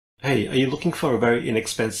Hey, are you looking for a very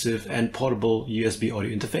inexpensive and portable USB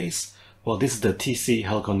audio interface? Well, this is the TC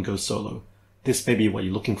Helicon Go Solo. This may be what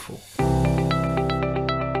you're looking for.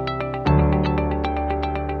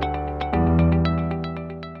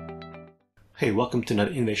 Hey, welcome to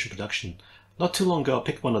another innovation production. Not too long ago, I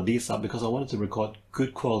picked one of these up because I wanted to record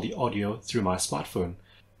good quality audio through my smartphone.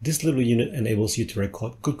 This little unit enables you to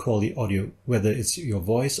record good quality audio, whether it's your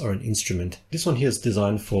voice or an instrument. This one here is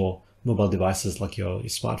designed for mobile devices like your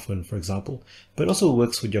smartphone, for example, but it also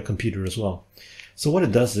works with your computer as well. So what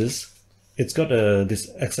it does is, it's got this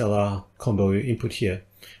XLR combo input here,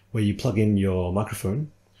 where you plug in your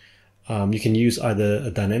microphone. You can use either a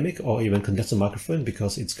dynamic or even condenser microphone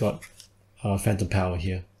because it's got phantom power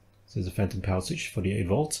here. So there's a phantom power switch for the 8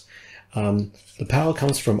 volts. The power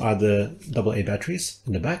comes from either AA batteries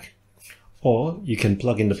in the back, or you can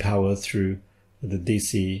plug in the power through the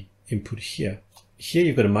DC input here. Here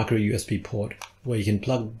you've got a micro USB port where you can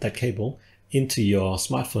plug that cable into your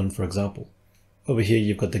smartphone, for example. Over here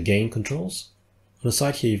you've got the gain controls. On the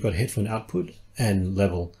side here you've got headphone output and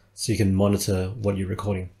level, so you can monitor what you're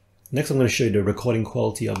recording. Next I'm going to show you the recording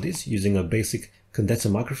quality of this using a basic condenser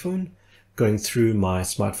microphone going through my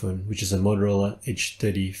smartphone, which is a Motorola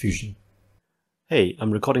H30 Fusion. Hey,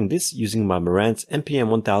 I'm recording this using my Marantz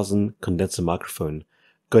MPM1000 condenser microphone,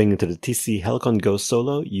 going into the TC Helicon Go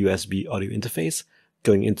Solo USB audio interface,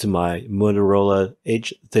 going into my Motorola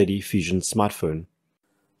H30 Fusion smartphone.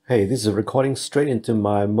 Hey, this is a recording straight into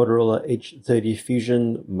my Motorola H30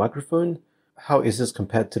 Fusion microphone. How is this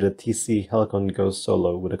compared to the TC Helicon Go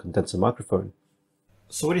Solo with a condenser microphone?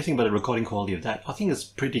 So what do you think about the recording quality of that? I think it's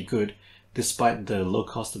pretty good despite the low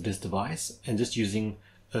cost of this device, and just using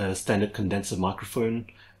a standard condenser microphone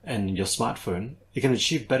and your smartphone, you can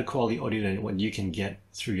achieve better quality audio than what you can get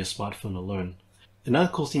through your smartphone alone. Another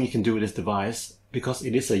cool thing you can do with this device, because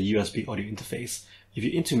it is a USB audio interface, if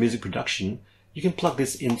you're into music production, you can plug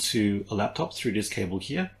this into a laptop through this cable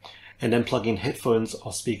here, and then plug in headphones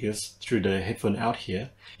or speakers through the headphone out here.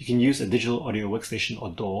 You can use a digital audio workstation or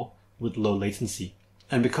DAW with low latency.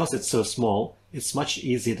 And because it's so small, it's much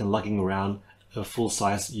easier than lugging around a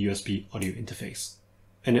full-size USB audio interface.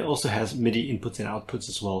 And it also has MIDI inputs and outputs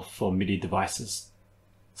as well for MIDI devices.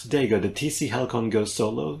 So there you go, the TC Helicon Go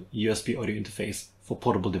Solo USB audio interface for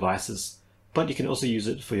portable devices. But you can also use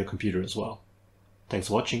it for your computer as well. Thanks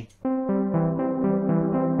for watching.